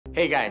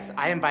Hey guys,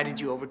 I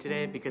invited you over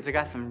today because I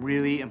got some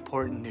really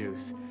important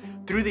news.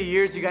 Through the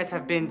years, you guys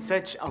have been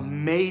such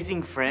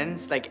amazing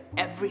friends. Like,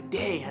 every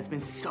day has been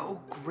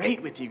so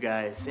great with you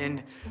guys.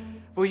 And,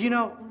 well, you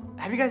know,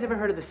 have you guys ever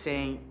heard of the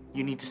saying,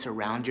 you need to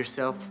surround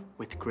yourself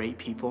with great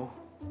people?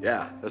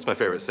 Yeah, that's my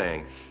favorite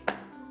saying.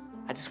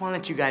 I just want to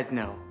let you guys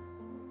know,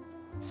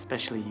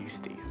 especially you,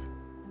 Steve,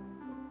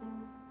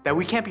 that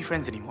we can't be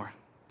friends anymore.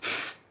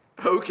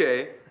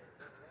 Okay.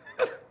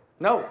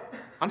 No,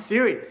 I'm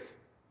serious.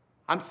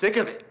 I'm sick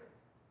of it.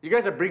 You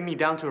guys are bringing me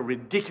down to a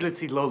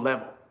ridiculously low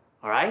level,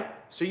 all right?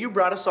 So you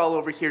brought us all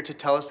over here to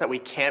tell us that we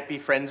can't be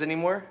friends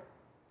anymore?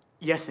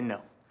 Yes and no.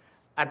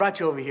 I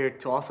brought you over here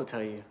to also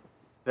tell you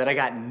that I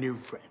got new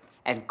friends,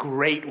 and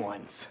great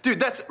ones. Dude,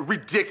 that's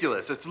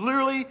ridiculous. It's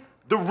literally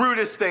the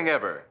rudest thing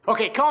ever.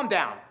 Okay, calm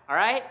down, all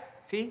right?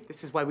 See,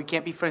 this is why we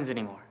can't be friends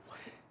anymore.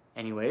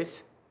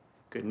 Anyways,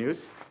 good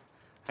news.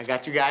 I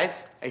got you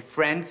guys a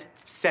friend's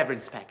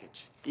severance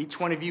package. Each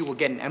one of you will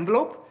get an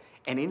envelope,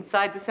 and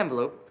inside this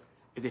envelope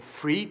is a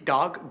free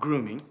dog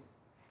grooming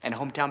and a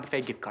hometown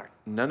buffet gift card.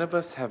 None of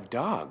us have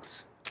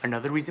dogs.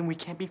 Another reason we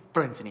can't be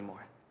friends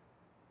anymore.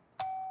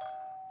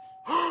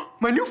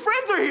 My new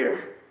friends are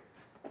here!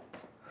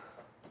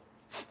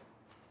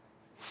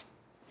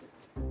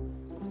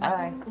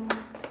 Hi.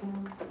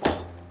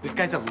 Oh, this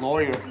guy's a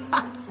lawyer.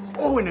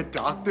 Oh, and a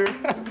doctor.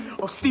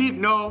 Oh, Steve,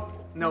 no.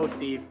 No,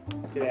 Steve.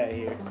 Get out of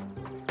here.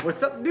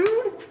 What's up,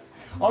 dude?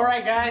 All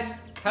right, guys.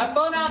 Have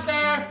fun out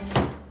there.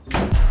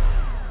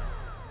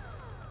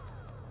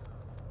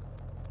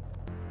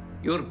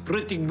 You're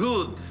pretty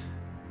good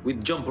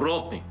with jump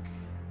roping.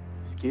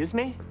 Excuse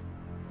me?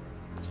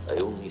 I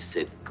only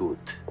said good.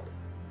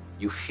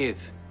 You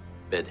have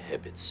bad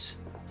habits,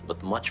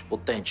 but much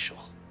potential.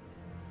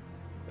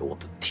 I want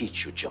to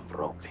teach you jump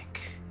roping.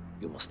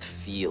 You must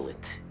feel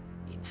it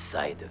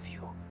inside of you.